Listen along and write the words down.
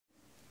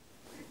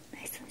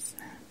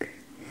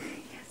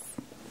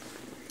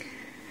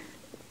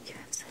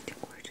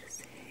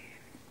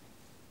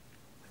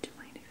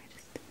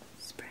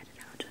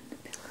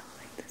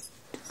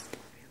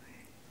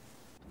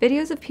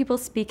Videos of people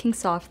speaking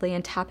softly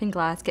and tapping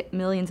glass get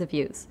millions of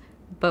views.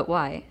 But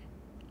why?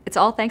 It's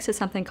all thanks to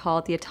something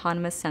called the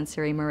Autonomous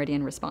Sensory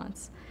Meridian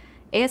Response.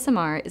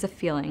 ASMR is a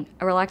feeling,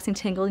 a relaxing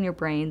tingle in your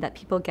brain that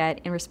people get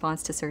in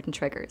response to certain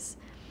triggers.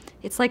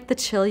 It's like the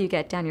chill you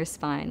get down your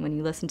spine when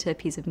you listen to a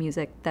piece of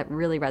music that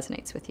really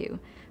resonates with you,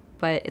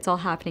 but it's all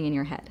happening in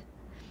your head.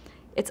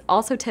 It's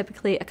also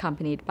typically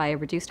accompanied by a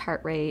reduced heart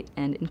rate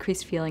and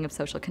increased feeling of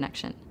social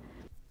connection.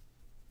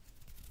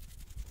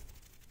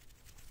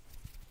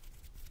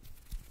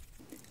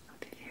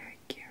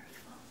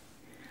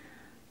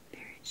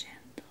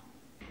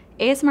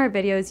 ASMR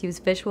videos use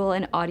visual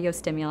and audio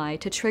stimuli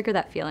to trigger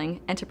that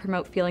feeling and to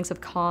promote feelings of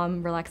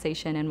calm,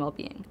 relaxation, and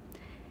well-being.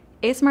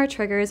 ASMR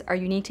triggers are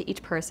unique to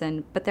each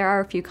person, but there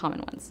are a few common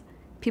ones.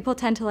 People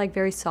tend to like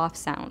very soft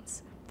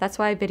sounds. That's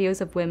why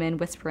videos of women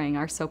whispering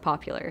are so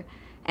popular.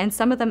 And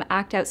some of them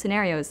act out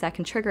scenarios that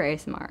can trigger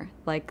ASMR,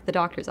 like the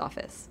doctor's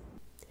office.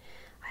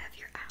 I have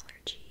your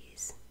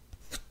allergies,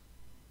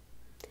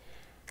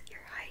 your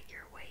height,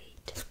 your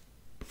weight.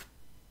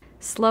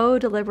 Slow,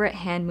 deliberate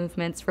hand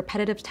movements,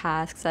 repetitive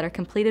tasks that are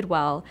completed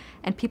well,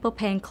 and people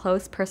paying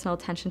close personal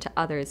attention to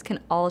others can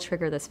all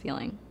trigger this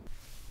feeling.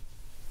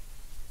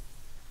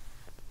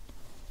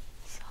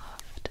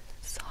 Soft,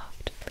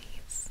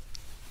 please,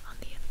 on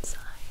the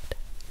inside.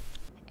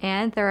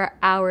 And there are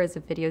hours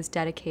of videos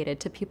dedicated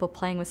to people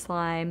playing with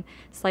slime,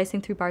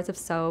 slicing through bars of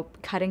soap,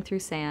 cutting through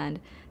sand.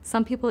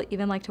 Some people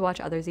even like to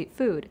watch others eat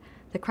food.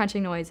 The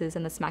crunching noises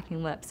and the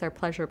smacking lips are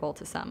pleasurable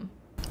to some.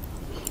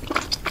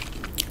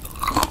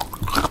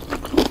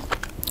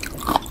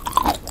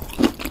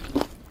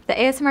 The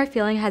ASMR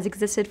feeling has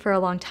existed for a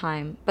long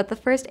time, but the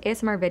first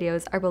ASMR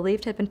videos are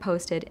believed to have been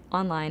posted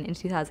online in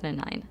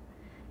 2009.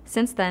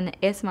 Since then,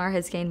 ASMR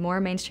has gained more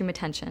mainstream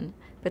attention,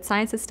 but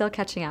science is still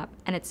catching up,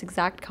 and its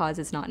exact cause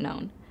is not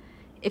known.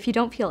 If you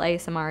don't feel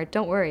ASMR,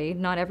 don't worry,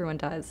 not everyone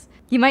does.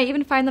 You might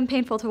even find them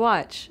painful to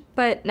watch,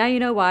 but now you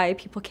know why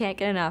people can't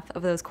get enough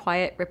of those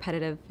quiet,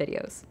 repetitive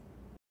videos.